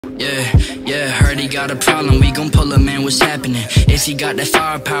Yeah, heard he got a problem, we gon' pull him, man, what's happening? If he got that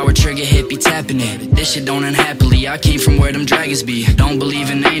firepower, trigger hit, be tapping it. This shit don't end happily, I came from where them dragons be. Don't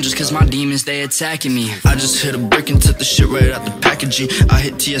believe in angels, cause my demons, they attacking me. I just hit a brick and took the shit right out the packaging. I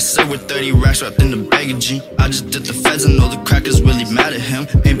hit TSA with 30 racks wrapped in the baggaging. I just did the feds and know the crackers really mad at him.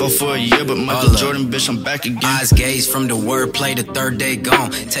 Ain't bought for a year, but Michael Jordan, bitch, I'm back again. Eyes gaze from the wordplay, the third day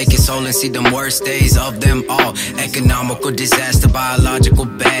gone. Take his soul and see them worst days of them all. Economical disaster, biological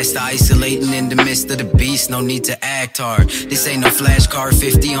blast, isolating in the midst of the beast. No need to act hard. This ain't no flashcard,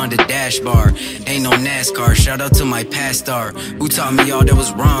 50 on the dash bar. Ain't no NASCAR. Shout out to my pastor who taught me all that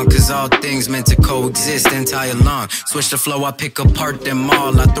was wrong, cause all things meant to coexist entire long. Switch the flow, I pick apart them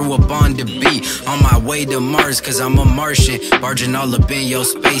all. I threw up on the beat on my way to Mars, cause I'm a Martian, barging all up in your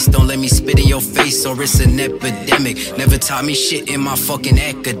space. Don't let me spit in your face or it's an epidemic. Never taught me shit in my fucking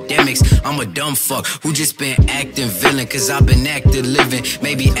academics. I'm a dumb fuck who just been acting villain, cause I've been active living,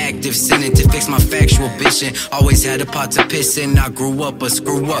 maybe active sinning to fix my factual bitchin'. Always had a pot to piss in, I grew up a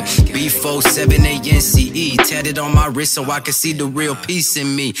screw up. B47ANCE tatted on my wrist so I can see the real peace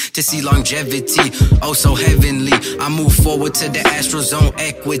in me, to see longevity, oh so heavenly. I move forward to the astral zone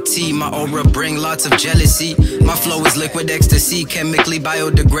equity. My aura bring lots of jealousy. My flow is liquid ecstasy, chemically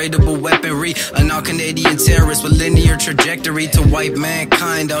biodegradable weaponry. An all-Canadian terrorist with linear trajectory to wipe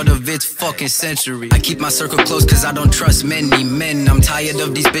mankind out of its fucking century. I keep my circle close cause I don't trust many men. I'm tired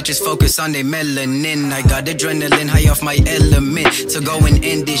of these bitches focus on their melanin. I got adrenaline high off my element to go and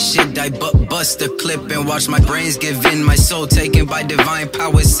end this shit. I bust the clip and watch my brains give in. My soul taken by divine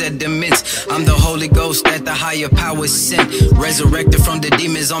power sediments. I'm the Holy Ghost that the higher power sent, resurrected from the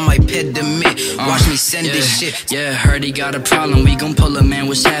demons on my pediment. Watch me send this shit. Yeah, heard he got a problem, we gon' pull him, man,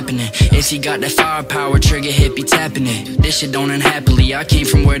 what's happening? If he got that firepower, trigger hit, be tapping it. This shit don't end happily, I came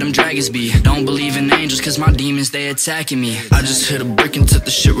from where them dragons be. Don't believe in angels, cause my demons, they attacking me. I just hit a brick and took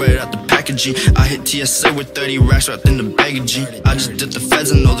the shit right out the packaging. I hit TSA with 30 racks wrapped in the baggaging. I just did the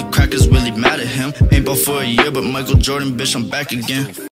feds and know the crackers really mad at him. Ain't bought for a year, but Michael Jordan, bitch, I'm back again.